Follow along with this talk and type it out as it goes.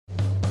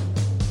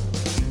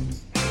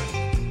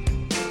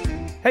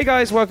Hey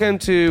guys, welcome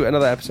to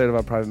another episode of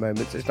our Private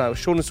Moments. It's now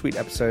short and sweet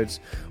episodes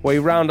where we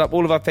round up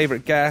all of our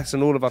favourite guests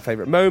and all of our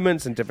favourite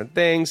moments and different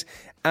things.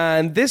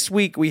 And this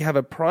week we have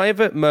a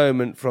private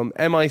moment from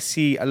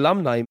MIC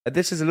alumni.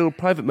 This is a little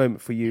private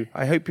moment for you.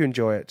 I hope you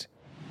enjoy it.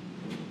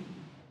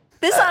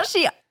 This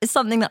actually is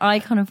something that I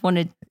kind of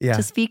wanted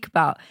to speak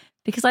about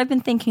because I've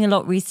been thinking a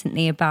lot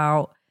recently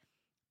about,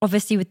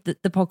 obviously with the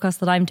podcast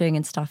that I'm doing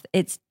and stuff,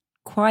 it's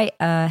quite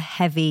a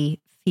heavy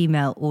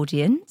female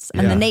audience,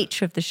 and the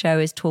nature of the show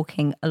is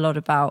talking a lot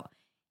about,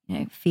 you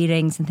know,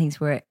 feelings and things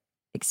we're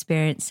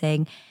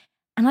experiencing.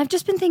 And I've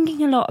just been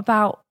thinking a lot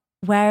about,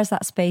 where is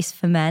that space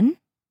for men?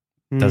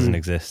 Doesn't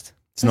exist.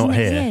 It's not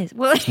here.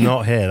 Well, it's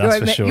not here, that's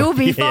for sure. You'll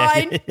be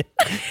fine.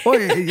 Well,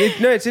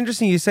 it's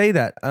interesting you say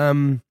that.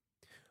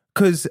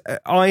 Because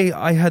I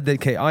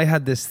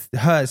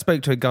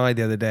spoke to a guy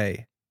the other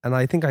day, and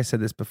I think I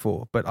said this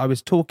before, but I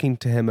was talking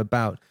to him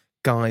about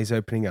guys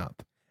opening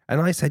up. And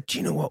I said, do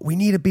you know what? We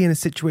need to be in a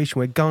situation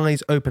where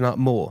guys open up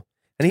more.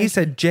 And he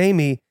said,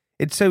 Jamie,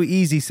 it's so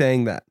easy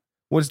saying that.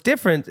 What's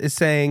different is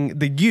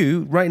saying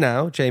you, right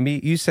now, Jamie,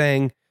 you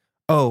saying,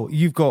 oh,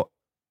 you've got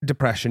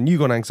depression, you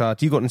got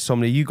anxiety, you got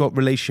insomnia, you got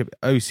relationship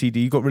OCD,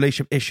 you got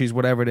relationship issues,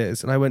 whatever it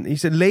is. And he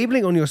said,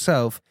 labeling on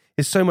yourself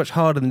is so much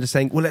harder than just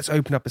saying, well, let's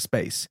open up a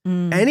space.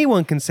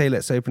 Anyone can say,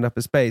 let's open up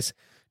a space.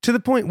 To the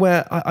point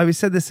where I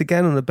said this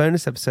again on a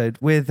bonus episode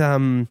with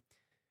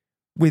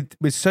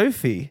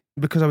Sophie,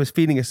 because I was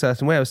feeling a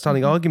certain way. I was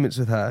starting arguments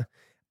with her,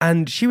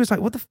 and she was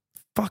like, what the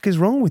fuck is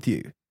wrong with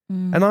you?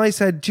 And I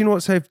said, do you know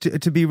what, Soph,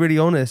 to be really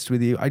honest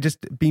with you, I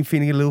just been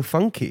feeling a little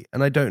funky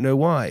and I don't know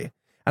why.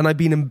 And I've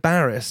been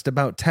embarrassed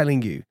about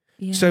telling you.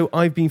 Yeah. So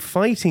I've been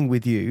fighting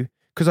with you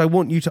because I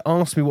want you to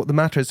ask me what the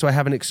matter is so I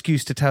have an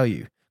excuse to tell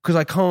you. Because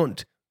I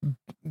can't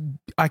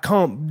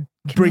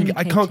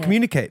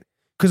communicate.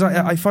 Because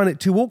I find it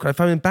too awkward. I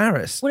find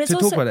embarrassed to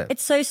talk about it.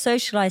 It's so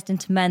socialized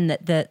into men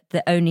that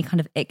the only kind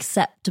of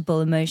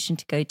acceptable emotion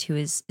to go to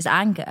is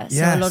anger.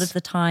 So a lot of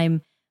the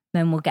time,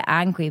 men will get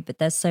angry, but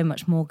there's so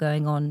much more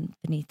going on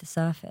beneath the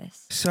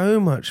surface. So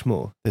much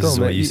more. This is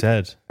what you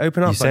said.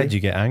 Open up, You buddy. said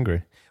you get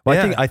angry.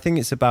 Well, I think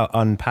it's about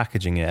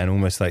unpackaging it and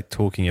almost like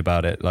talking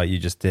about it like you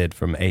just did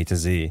from A to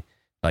Z,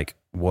 like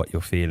what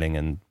you're feeling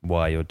and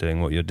why you're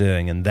doing what you're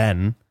doing, and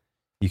then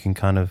you can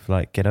kind of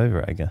like get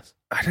over it, I guess.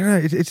 I don't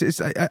know.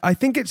 I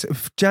think it's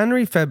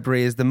January,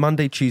 February is the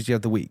Monday, Tuesday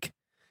of the week.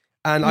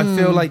 And I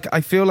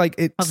feel like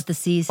it's of the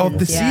season.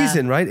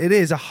 Season, right? It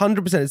is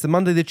 100%. It's the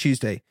Monday, the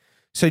Tuesday.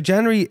 So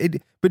January,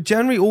 but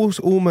January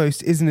also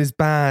almost isn't as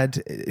bad.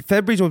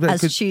 February's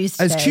almost as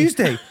Tuesday. As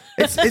Tuesday.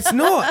 It's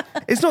not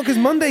because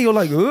Monday you're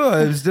like, oh,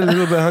 I was still a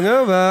little bit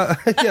hungover.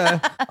 Yeah,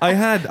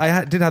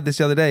 I did have this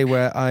the other day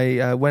where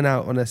I went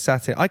out on a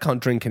Saturday. I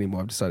can't drink anymore.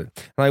 I've decided,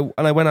 and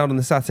I went out on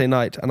the Saturday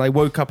night, and I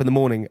woke up in the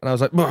morning, and I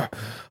was like,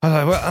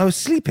 I was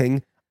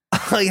sleeping.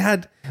 I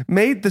had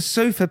made the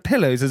sofa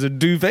pillows as a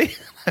duvet.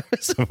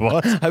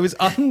 I was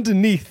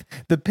underneath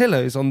the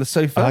pillows on the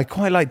sofa. I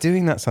quite like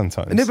doing that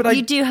sometimes. No, but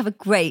you do have a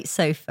great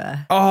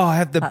sofa. Oh, I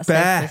have the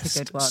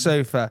best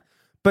sofa.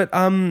 But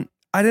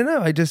I don't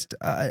know. I just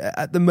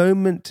at the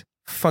moment,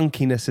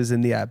 funkiness is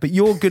in the air. But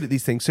you're good at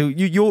these things, so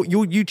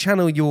you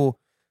channel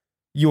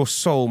your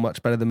soul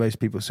much better than most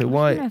people. So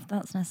why? I don't know if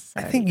that's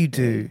necessary. I think you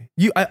do.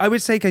 I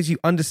would say because you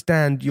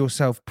understand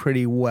yourself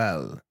pretty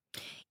well.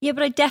 Yeah,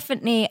 but I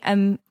definitely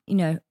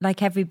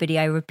like everybody,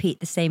 I repeat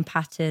the same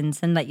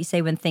patterns. And like you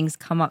say, when things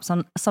come up,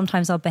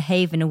 sometimes I'll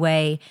behave in a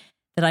way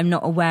that I'm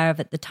not aware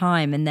of at the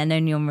time. And then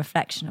only on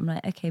reflection, I'm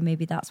like, okay,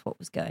 maybe that's what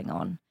was going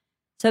on.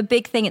 So a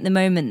big thing at the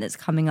moment that's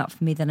coming up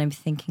for me that I'm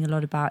thinking a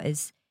lot about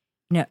is,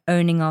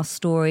 owning our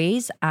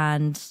stories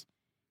and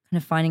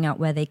kind of finding out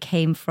where they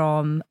came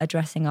from,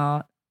 addressing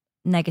our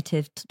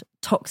negative,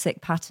 toxic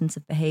patterns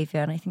of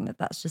behavior. And I think that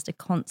that's just a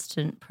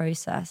constant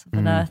process of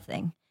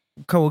unearthing.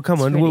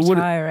 Come on. Really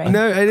tiring.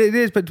 No, it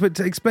is. But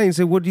to explain,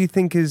 so what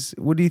is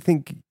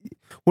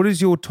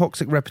your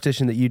toxic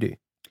repetition that you do?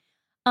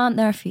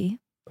 There are a few.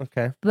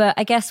 Okay. But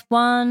I guess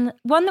one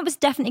that was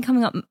definitely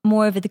coming up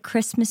more over the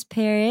Christmas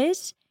period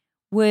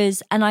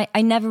was, and I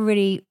never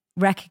really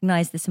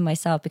recognized this in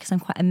myself because I'm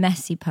quite a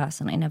messy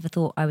person. I never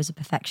thought I was a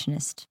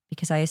perfectionist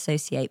because I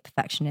associate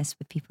perfectionists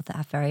with people that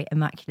have very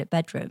immaculate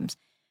bedrooms.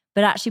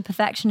 But actually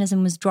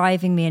perfectionism was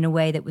driving me in a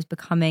way that was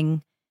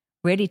becoming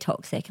really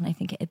toxic, and I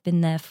think it had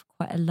been there for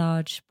quite a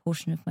large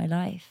portion of my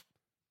life.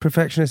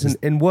 Perfectionist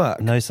in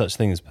work? No such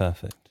thing as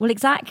perfect. Well,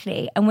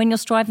 exactly. And when you're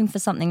striving for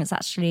something that's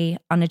actually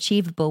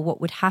unachievable, what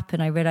would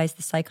happen? I realized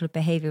the cycle of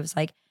behavior was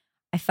like,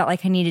 I felt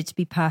like I needed to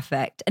be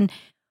perfect. And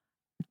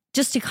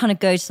just to kind of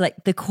go to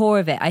like the core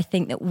of it, I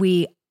think that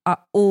we are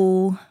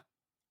all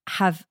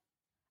have,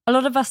 a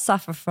lot of us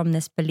suffer from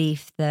this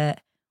belief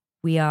that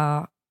we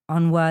are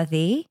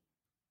unworthy,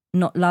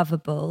 not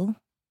lovable,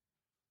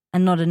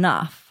 and not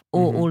enough.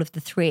 Or all of the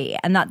three.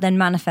 And that then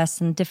manifests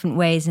in different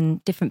ways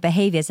and different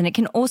behaviors. And it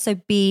can also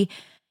be,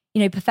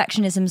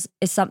 perfectionism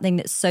is something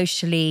that's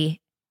socially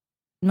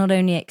not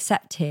only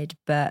accepted,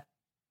 but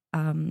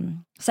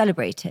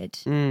celebrated.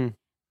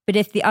 But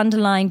if the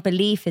underlying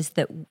belief is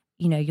that,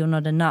 you're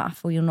not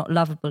enough or you're not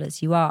lovable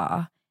as you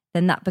are,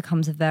 then that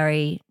becomes a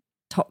very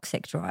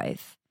toxic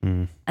drive.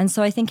 And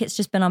so I think it's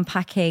just been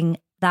unpacking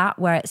that,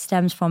 where it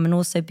stems from, and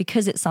also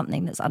because it's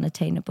something that's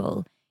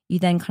unattainable, you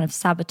then kind of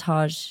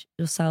sabotage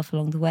yourself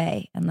along the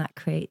way, and that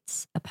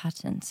creates a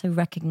pattern. So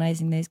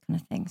recognizing those kind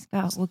of things.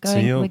 God, we're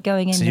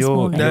going in this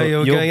morning. No,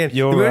 you're going in.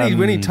 We're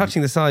only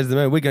touching the sides of the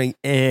moment. We're going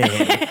in.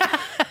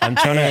 I'm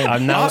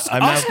now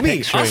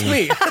picturing. Ask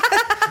me.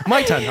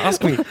 My turn.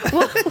 Ask me.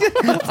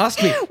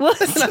 Ask me.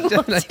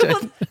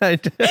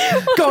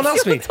 Go on,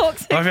 ask me.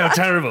 I feel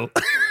terrible.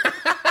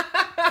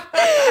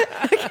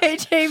 Okay,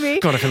 Jamie.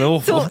 God, I feel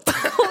awful.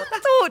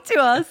 Talk to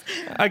us.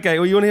 Okay,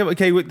 well, you want to hear?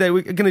 Okay, we're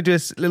going to do a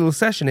little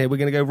session here. We're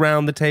going to go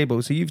round the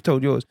table. So you've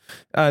told yours.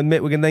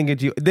 Mitt, we're going to then go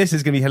to you. This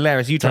is going to be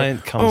hilarious. You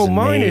don't come to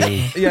mine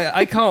me. is. Yeah,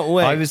 I can't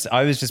wait.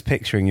 I was just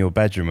picturing your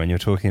bedroom when you're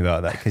talking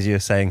about that, because you're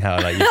saying how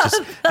like you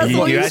just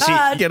you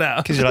actually get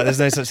out, because you're like, there's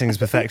no such thing as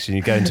perfection.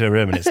 You go into a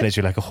room and it's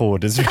literally like a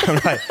hoarder's room. I'm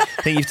like, I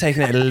think you've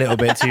taken it a little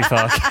bit too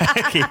far.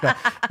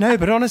 No,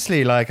 but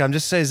honestly, like, I'm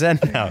just so zen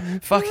now.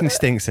 Fucking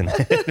stinks in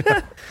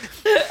it.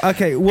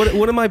 Okay,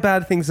 what are my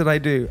bad things that I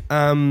do?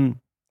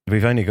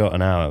 We've only got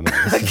an hour.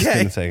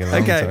 Okay. Take a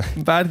long time.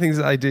 Bad things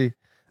that I do.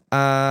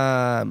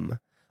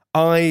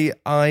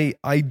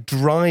 I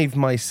drive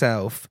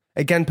myself.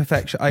 Again,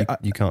 perfection.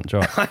 You can't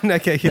drive.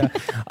 Okay, yeah.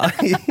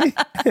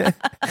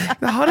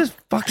 The hardest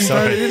fucking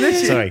Sorry,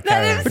 We're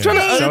Karen. trying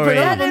to open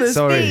up on this.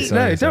 Sorry.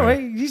 No, don't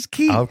worry. You just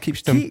I'll keep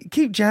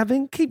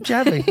jabbing. Keep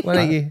jabbing. Why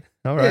don't you?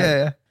 All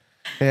right.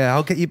 Yeah.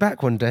 I'll get you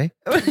back one day.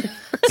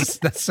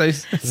 That's so.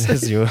 This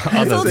is your Let's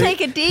other all thing.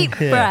 take a deep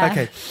breath.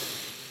 Okay.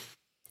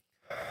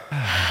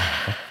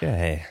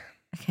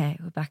 Okay,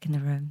 we're back in the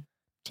room.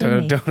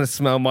 Don't want to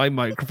smell my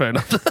microphone.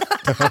 Oh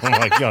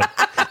my God.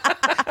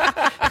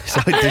 It's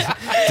like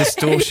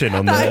distortion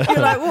on the. You're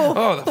like, whoa.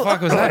 Oh, the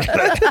fuck was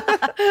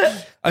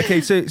that?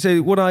 Okay,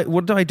 so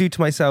what do I do to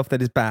myself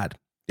that is bad?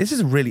 This is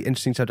a really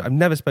interesting subject. I've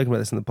never spoken about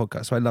this in the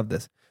podcast, so I love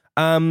this.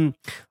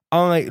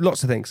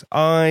 Lots of things.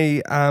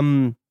 I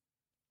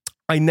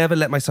never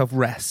let myself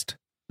rest.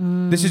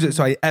 This is it.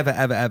 So I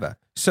ever.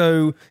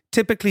 So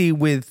typically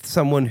with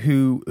someone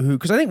who,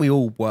 because I think we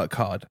all work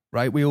hard,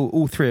 right? We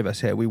all three of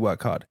us here, we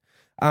work hard.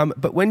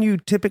 But when you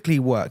typically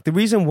work, the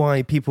reason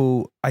why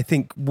people, I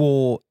think,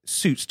 wore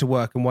suits to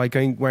work and why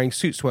wearing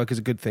suits to work is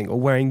a good thing, or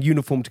wearing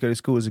uniform to go to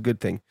school is a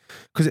good thing,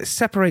 because it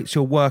separates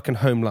your work and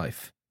home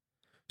life.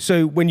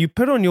 So when you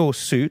put on your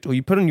suit or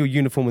you put on your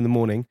uniform in the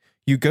morning,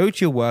 you go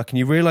to your work and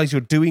you realize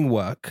you're doing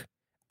work.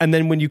 And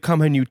then when you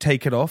come home, you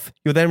take it off.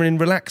 You're then in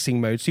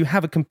relaxing mode. So you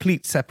have a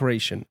complete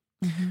separation.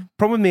 Mm-hmm.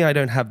 Problem with me, I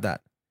don't have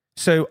that.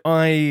 So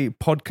I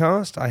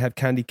podcast, I have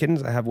Candy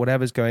Kittens, I have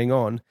whatever's going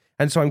on.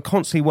 And so I'm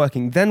constantly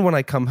working. Then when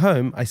I come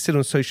home, I sit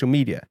on social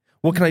media.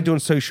 What can I do on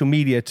social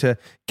media to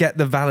get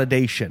the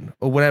validation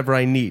or whatever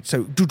I need?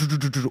 So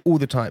all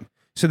the time.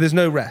 So there's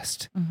no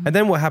rest. Mm-hmm. And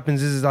then what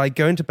happens is I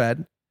go into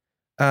bed,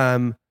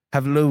 have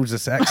loads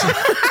of sex.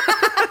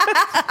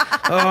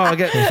 I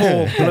get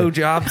 4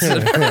 blowjobs.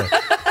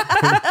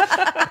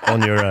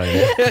 On your own.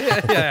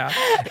 Yeah.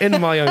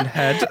 In my own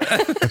head.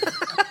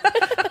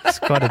 It's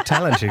quite a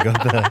talent you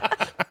got there.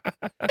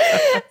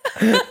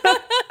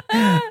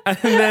 And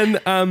then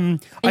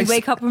you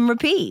wake up and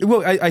repeat.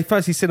 Well, I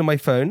firstly sit on my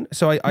phone,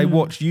 so I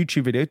watch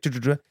YouTube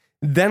videos.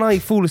 Then I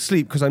fall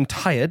asleep because I'm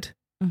tired.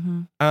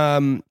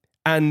 Mm-hmm.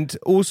 And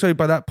also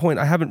by that point,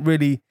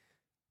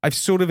 I've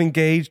sort of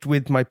engaged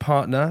with my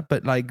partner,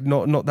 but like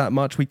not that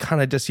much. We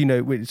kind of just,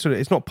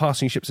 it's not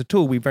passing ships at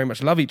all. We very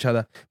much love each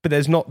other, but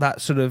there's not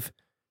that sort of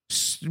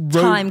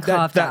time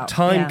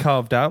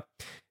carved out.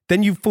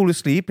 Then you fall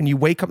asleep and you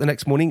wake up the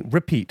next morning,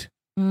 repeat.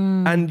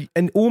 And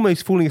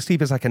almost falling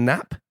asleep is like a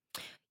nap.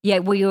 Yeah,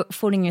 well, you're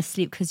falling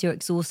asleep because you're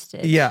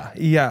exhausted.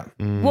 Yeah.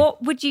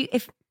 What would you,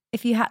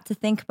 if you had to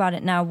think about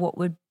it now, what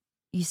would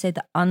you say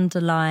the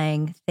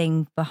underlying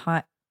thing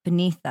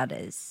beneath that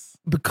is?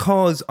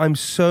 Because I'm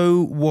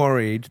so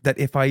worried that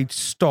if I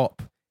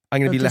stop,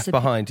 I'm going to be left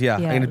behind. Yeah,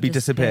 I'm going to be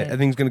disappeared.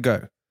 Everything's going to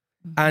go.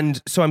 Mm-hmm.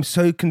 And so I'm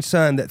so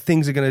concerned that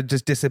things are going to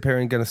just disappear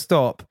and going to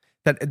stop.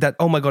 That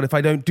oh my God, if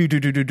I don't do,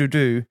 then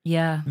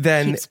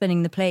keep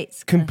spinning the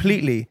plates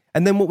completely.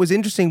 And then what was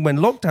interesting when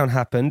lockdown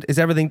happened is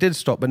everything did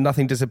stop, but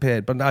nothing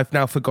disappeared. But I've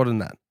now forgotten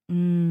that.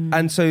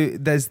 And so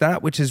there's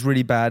that, which is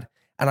really bad.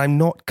 And I'm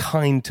not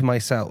kind to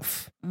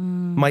myself.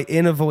 My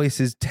inner voice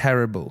is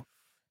terrible.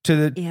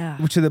 To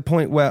the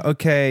point where,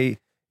 okay,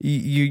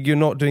 you're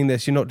not doing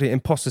this, you're not doing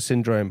imposter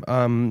syndrome.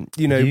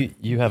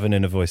 You have an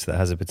inner voice that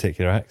has a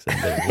particular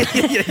accent.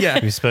 Don't you?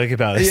 Yeah. We spoke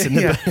about this in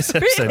the bonus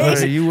episode.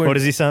 Really? What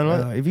does he sound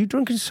like? Have you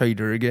drunken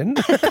cider again?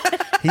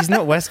 He's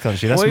not West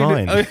Country, that's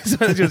mine.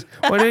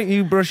 Why don't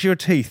you brush your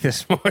teeth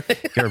this morning?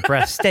 Your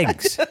breath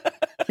stinks.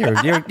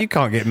 You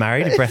can't get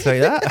married, a breath like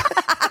that.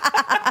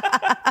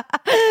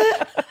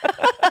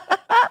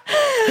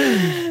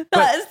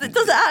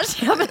 Does it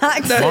actually have an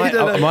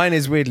accent? Mine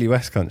is weirdly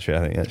West Country,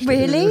 I think. Actually.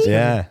 Really?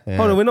 Yeah.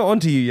 Hold on, we're not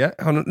onto you yet.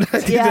 Hold on.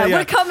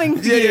 We're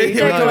coming to you.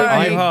 Yeah, we're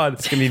coming hard.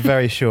 It's going to be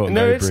very short. And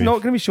no, very it's brief. not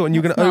going to be short, and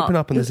you're going to open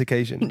up on this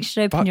occasion. You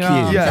should open your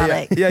arms,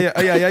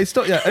 Yeah.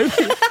 Stop. Yeah.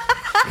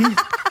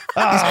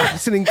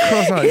 He's sitting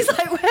cross-eyed. He's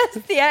like,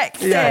 where's the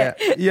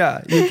exit?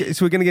 Yeah.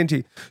 So we're going to get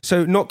into.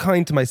 So not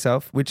kind to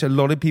myself, which a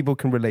lot of people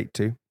can relate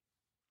to,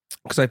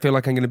 because I feel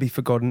like I'm going to be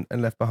forgotten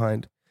and left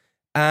behind.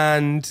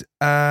 And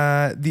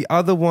the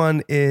other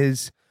one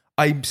is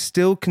I'm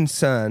still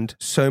concerned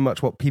so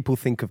much what people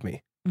think of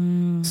me.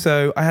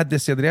 So I had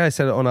this the other day. I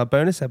said it on our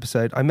bonus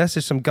episode. I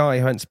messaged some guy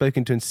who I hadn't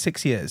spoken to in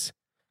 6 years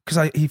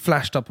because he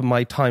flashed up on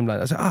my timeline.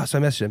 I was like, so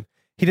I messaged him.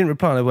 He didn't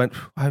reply, and I went,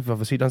 I've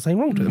obviously done something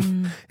wrong to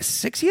him. It's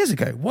 6 years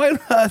ago. Why on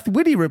earth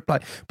would he reply?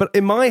 But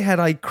in my head,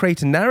 I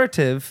create a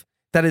narrative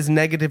that is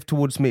negative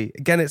towards me.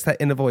 Again, it's that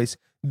inner voice.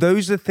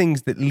 Those are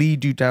things that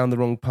lead you down the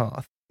wrong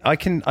path. I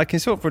can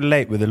sort of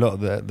relate with a lot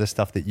of the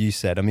stuff that you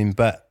said. I mean,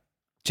 but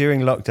during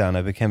lockdown,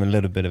 I became a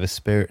little bit of a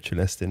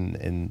spiritualist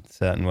in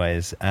certain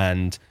ways,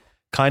 and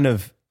kind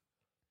of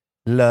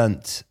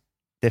learnt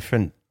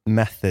different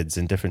methods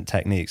and different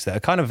techniques that are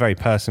kind of very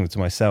personal to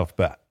myself,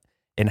 but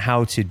in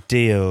how to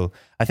deal.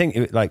 I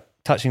think, like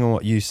touching on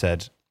what you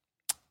said,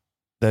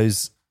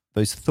 those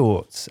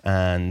thoughts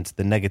and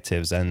the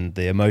negatives and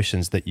the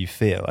emotions that you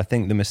feel. I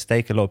think the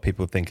mistake a lot of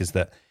people think is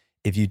that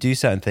if you do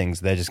certain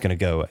things, they're just going to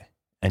go away,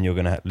 and you're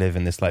going to live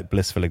in this like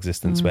blissful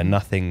existence where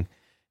nothing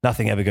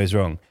ever goes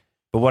wrong.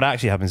 But what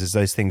actually happens is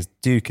those things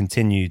do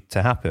continue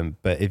to happen.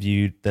 But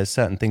there's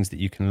certain things that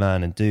you can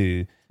learn and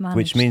do,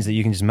 which means that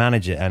you can just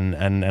manage it.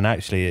 And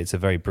actually it's a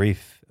very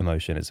brief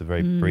emotion. It's a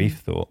very brief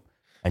thought.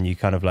 And you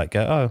kind of like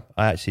go, oh,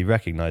 I actually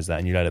recognize that.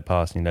 And you let it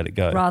pass and you let it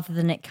go. Rather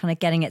than it kind of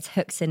getting its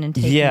hooks in and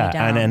taking you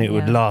down. And it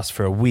would last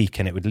for a week,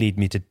 and it would lead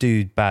me to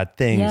do bad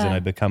things, and I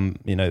become,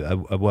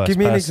 a worse person. Give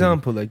me an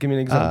example though. Give me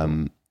an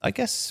example. I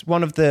guess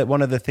one of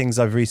the things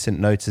I've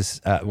recently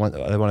noticed, one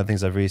of the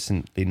things I've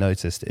recently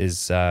noticed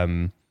is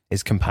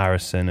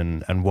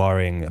comparison and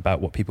worrying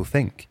about what people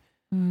think.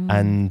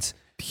 And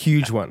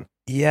huge one.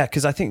 Yeah,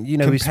 because I think,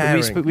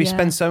 we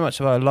spend so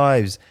much of our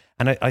lives,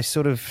 and I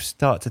sort of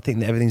start to think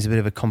that everything's a bit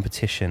of a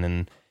competition,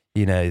 and,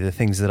 the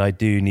things that I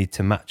do need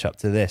to match up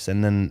to this.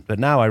 But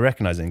now I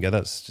recognize it and go,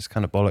 that's just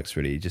kind of bollocks,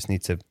 really. You just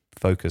need to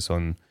focus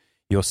on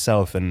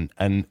yourself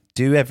and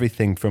do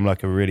everything from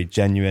like a really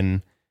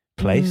genuine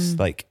place.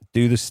 Like,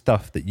 do the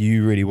stuff that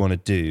you really want to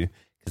do,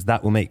 because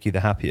that will make you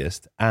the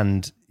happiest,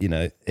 and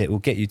it will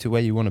get you to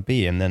where you want to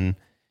be, and then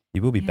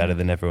you will be better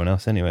than everyone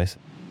else anyways.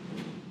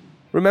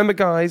 Remember,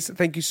 guys,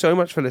 thank you so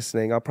much for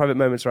listening. Our private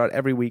moments are out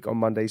every week on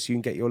Monday, so you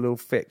can get your little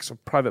fix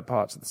of private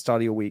parts at the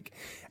start of your week.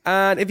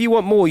 And if you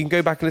want more, you can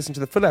go back and listen to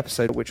the full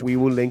episode, which we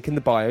will link in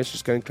the bios.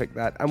 Just go and click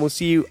that, and we'll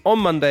see you on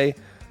Monday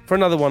for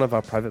another one of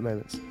our private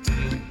moments.